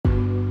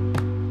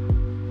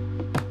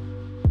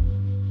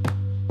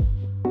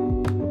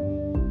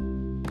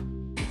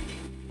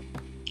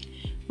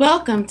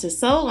Welcome to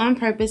Soul on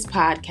Purpose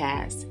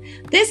podcast.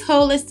 This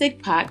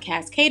holistic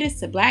podcast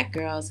caters to Black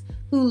girls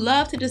who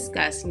love to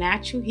discuss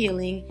natural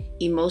healing,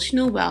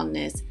 emotional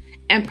wellness,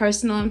 and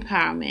personal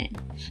empowerment,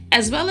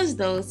 as well as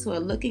those who are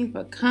looking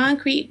for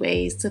concrete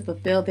ways to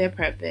fulfill their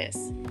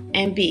purpose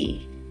and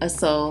be a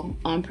soul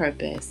on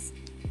purpose.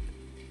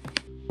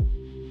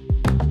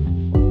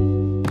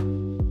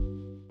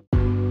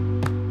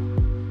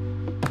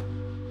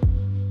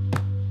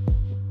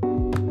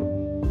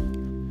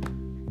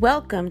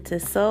 Welcome to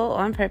Soul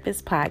on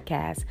Purpose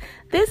podcast.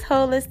 This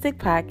holistic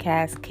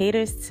podcast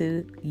caters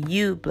to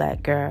you,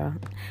 Black girl,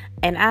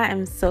 and I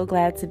am so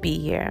glad to be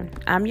here.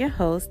 I'm your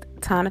host,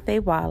 Tana Faye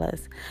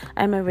Wallace.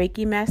 I'm a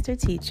Reiki master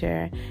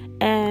teacher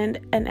and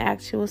an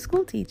actual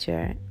school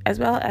teacher, as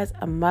well as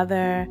a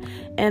mother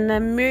and a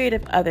myriad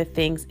of other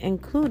things,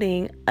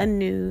 including a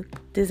new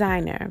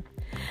designer.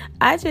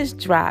 I just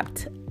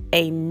dropped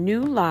a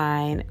new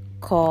line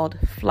called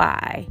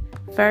Fly.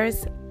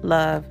 First,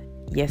 love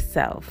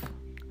yourself.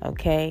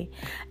 Okay.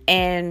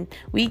 And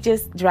we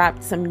just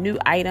dropped some new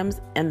items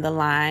in the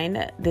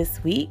line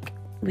this week.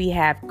 We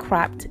have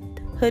cropped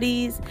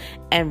hoodies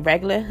and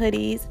regular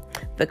hoodies.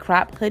 The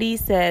crop hoodie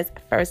says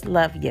first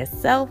love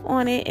yourself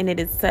on it, and it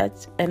is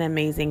such an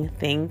amazing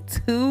thing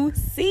to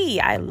see.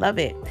 I love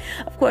it.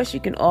 Of course, you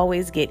can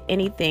always get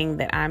anything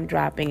that I'm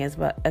dropping as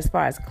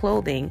far as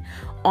clothing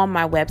on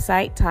my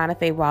website,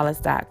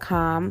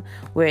 TanaFayeWallace.com,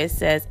 where it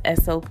says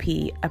SOP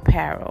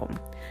Apparel.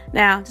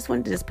 Now, just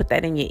wanted to put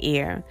that in your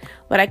ear.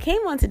 But I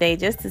came on today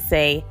just to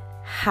say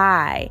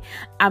hi.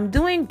 I'm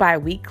doing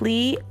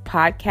bi-weekly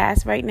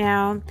podcasts right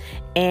now,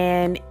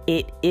 and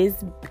it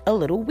is a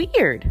little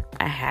weird.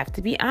 I have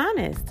to be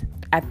honest.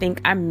 I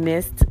think I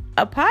missed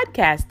a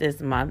podcast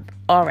this month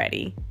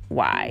already.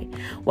 Why?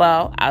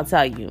 Well, I'll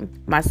tell you.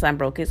 My son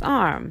broke his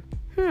arm.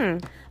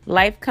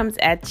 Life comes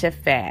at you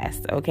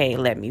fast. Okay,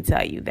 let me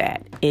tell you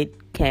that.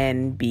 It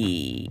can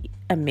be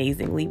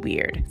amazingly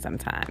weird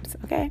sometimes.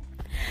 Okay.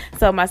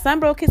 So my son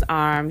broke his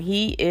arm.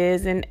 He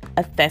is a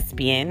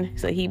thespian.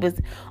 So he was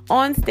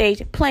on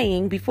stage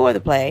playing before the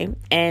play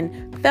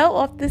and fell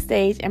off the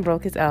stage and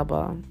broke his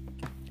elbow.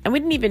 And we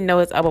didn't even know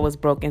his elbow was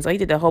broken. So he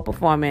did the whole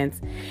performance.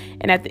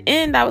 And at the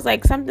end, I was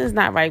like, something's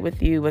not right with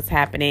you. What's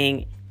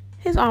happening?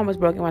 His arm was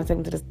broken when I took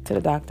him to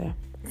the doctor.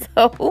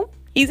 So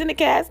he's in the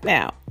cast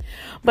now.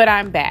 But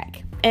I'm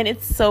back. And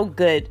it's so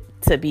good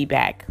to be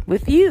back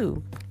with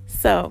you.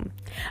 So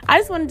I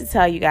just wanted to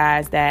tell you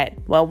guys that,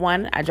 well,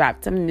 one, I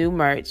dropped some new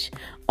merch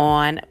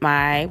on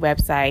my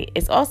website.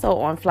 It's also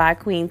on Fly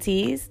Queen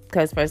Tees,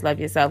 because First Love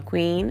Yourself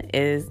Queen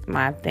is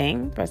my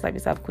thing. First Love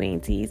Yourself Queen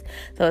Tees.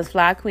 So it's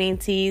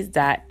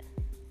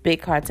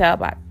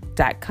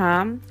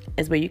flyqueentees.bigcartel.com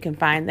is where you can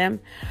find them.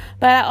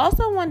 But I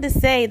also wanted to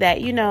say that,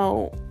 in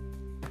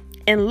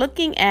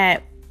looking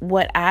at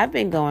what I've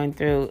been going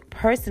through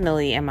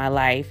personally in my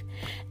life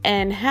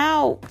and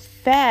how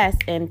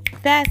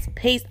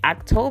fast-paced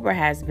October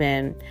has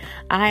been,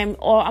 I'm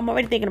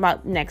already thinking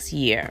about next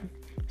year.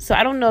 So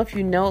I don't know if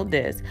you know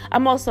this.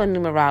 I'm also a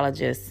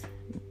numerologist.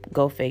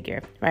 Go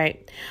figure,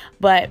 right?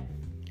 But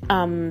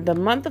the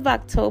month of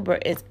October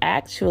is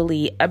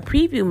actually a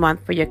preview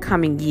month for your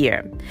coming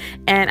year.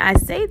 And I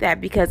say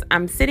that because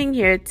I'm sitting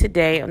here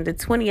today on the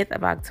 20th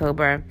of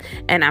October,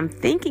 and I'm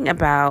thinking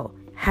about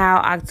how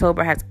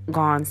October has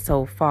gone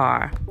so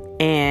far.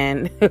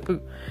 And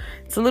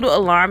it's a little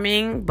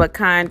alarming, but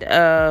kind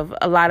of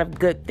a lot of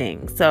good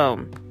things.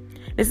 So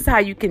this is how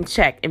you can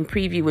check and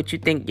preview what you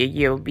think your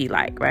year will be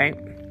like, right?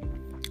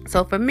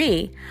 So for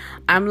me,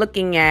 I'm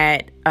looking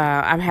at,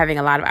 I'm having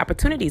a lot of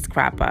opportunities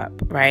crop up,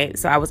 right?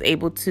 So I was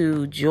able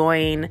to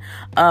join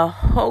a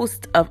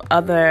host of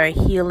other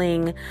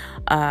healing,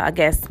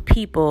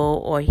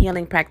 people or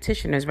healing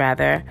practitioners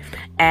rather,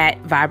 at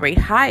Vibrate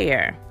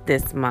Higher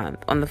this month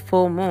on the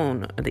full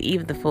moon, or the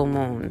eve of the full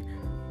moon,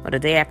 or the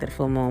day after the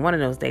full moon, one of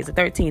those days, the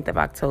 13th of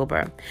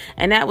October.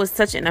 And that was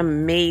such an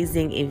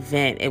amazing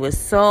event. It was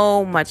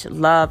so much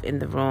love in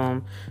the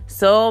room.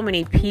 So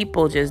many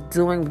people just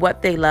doing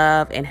what they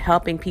love and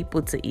helping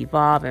people to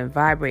evolve and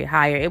vibrate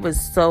higher. It was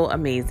so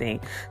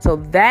amazing. So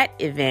that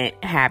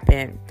event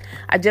happened.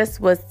 I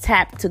just was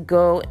tapped to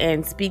go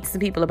and speak to some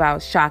people about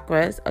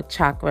chakras,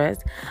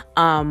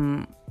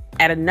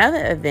 at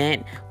another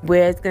event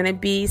where it's going to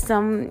be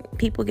some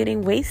people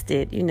getting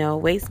wasted,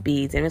 waste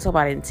beads. And it's all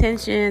about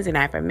intentions and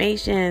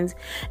affirmations.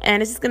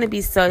 And it's just going to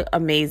be so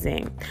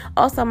amazing.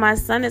 Also, my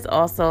son is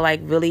also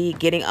really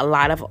getting a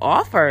lot of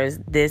offers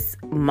this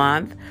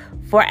month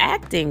for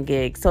acting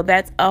gigs. So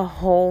that's a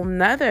whole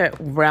nother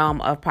realm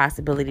of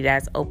possibility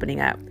that's opening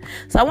up.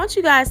 So I want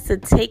you guys to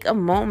take a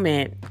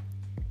moment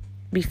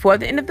before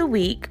the end of the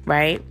week,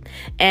 right?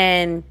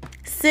 And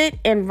sit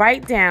and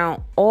write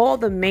down all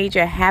the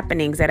major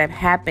happenings that have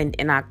happened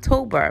in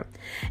October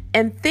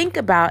and think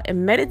about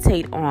and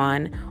meditate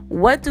on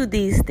what do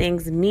these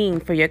things mean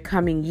for your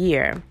coming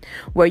year.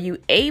 Were you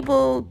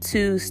able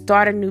to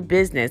start a new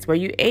business? Were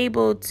you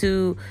able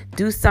to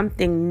do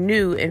something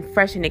new and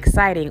fresh and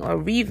exciting, or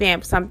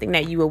revamp something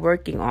that you were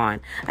working on?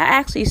 I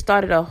actually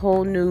started a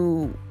whole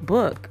new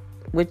book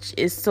which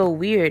is so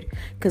weird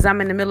because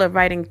I'm in the middle of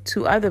writing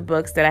 2 other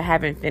books that I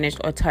haven't finished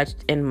or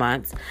touched in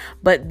months.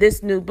 But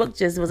this new book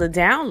just was a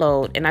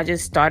download, and I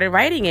just started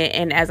writing it.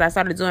 And as I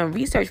started doing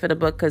research for the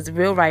book, because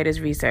real writers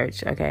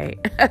research, okay?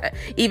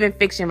 Even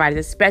fiction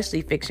writers,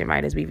 especially fiction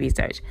writers, we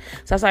research.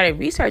 So I started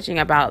researching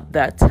about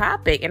the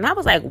topic, and I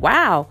was like,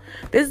 wow,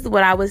 this is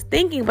what I was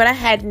thinking, but I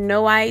had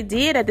no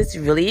idea that this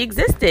really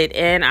existed.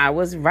 And I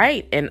was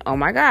right. And oh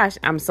my gosh,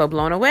 I'm so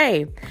blown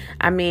away.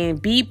 I mean,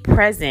 be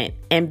present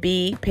and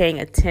be paying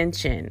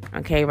attention.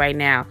 Okay, right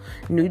now,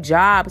 new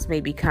jobs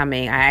may be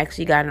coming. I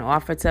actually got an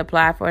offer to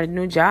apply for a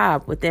new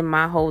job within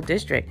my whole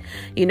district.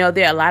 You know,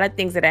 there are a lot of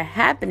things that are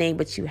happening,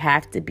 but you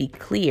have to be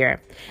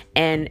clear.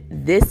 And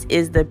this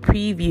is the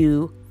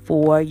preview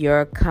for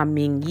your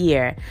coming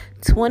year,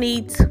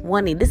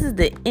 2020. This is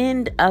the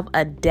end of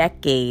a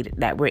decade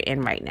that we're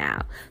in right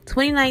now.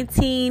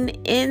 2019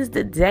 ends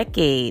the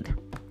decade.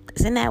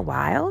 Isn't that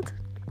wild?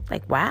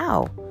 Like,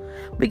 wow.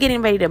 We're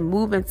getting ready to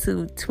move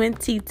into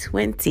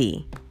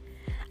 2020.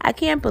 I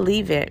can't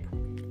believe it.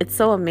 It's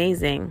so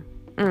amazing.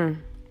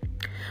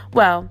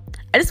 Well,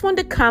 I just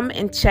wanted to come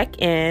and check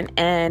in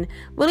and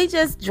really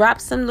just drop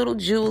some little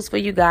jewels for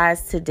you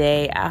guys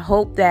today. I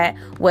hope that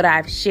what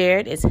I've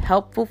shared is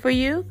helpful for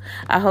you.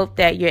 I hope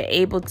that you're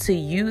able to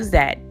use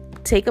that.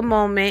 Take a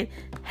moment,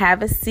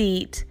 have a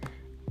seat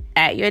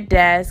at your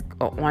desk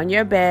or on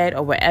your bed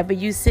or wherever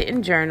you sit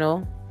and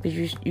journal.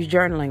 You're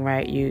journaling,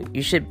 right?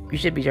 You should be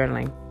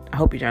journaling. I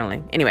hope you're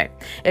journaling. Anyway,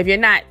 if you're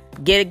not,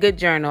 get a good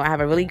journal. I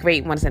have a really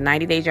great one. It's a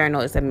 90-day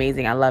journal. It's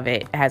amazing. I love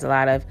it. It has a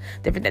lot of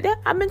different things.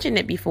 I mentioned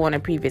it before in a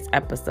previous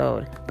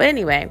episode. But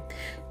anyway,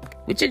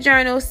 with your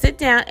journal, sit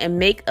down and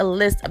make a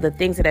list of the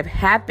things that have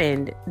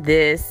happened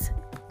this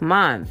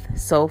month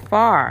so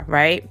far,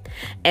 right?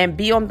 And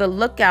be on the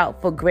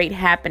lookout for great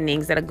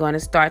happenings that are going to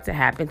start to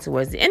happen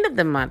towards the end of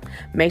the month.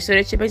 Make sure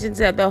that you're paying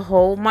attention to the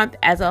whole month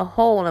as a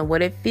whole and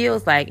what it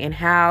feels like and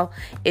how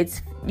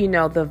it's, you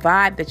know, the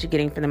vibe that you're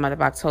getting from the month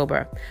of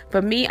October.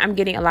 For me, I'm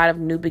getting a lot of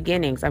new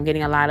beginnings. I'm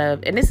getting a lot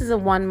of, and this is a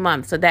 1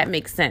 month, so that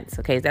makes sense.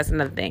 Okay, that's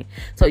another thing.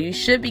 So you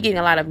should be getting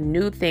a lot of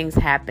new things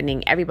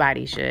happening.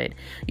 Everybody should.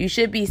 You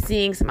should be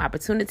seeing some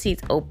opportunities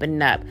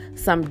open up,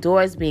 some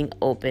doors being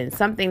opened,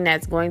 something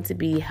that's going to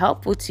be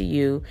helpful to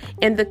you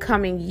in the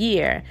coming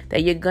year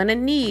that you're going to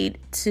need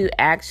to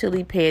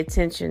actually pay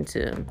attention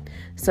to.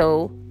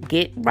 So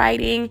get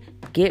writing,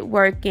 get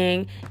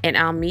working, and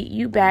I'll meet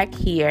you back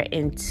here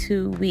in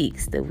 2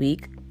 weeks, the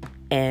week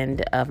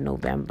end of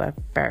November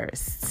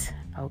 1st.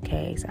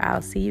 Okay, so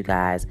I'll see you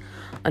guys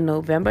on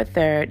November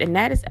 3rd. And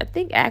that is, I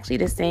think, actually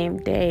the same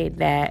day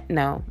that,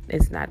 no,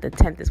 it's not. The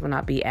 10th is when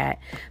I'll be at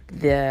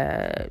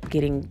the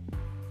Getting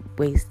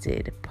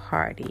Wasted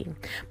party.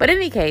 But in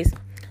any case,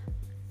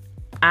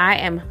 I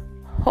am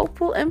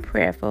hopeful and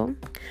prayerful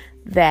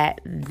that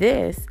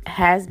this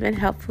has been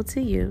helpful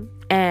to you.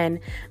 And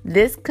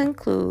this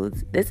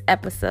concludes this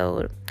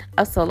episode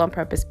of Soul on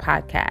Purpose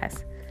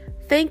podcast.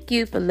 Thank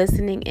you for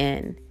listening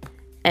in.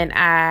 And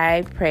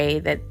I pray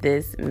that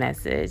this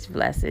message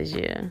blesses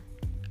you.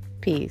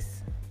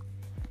 Peace.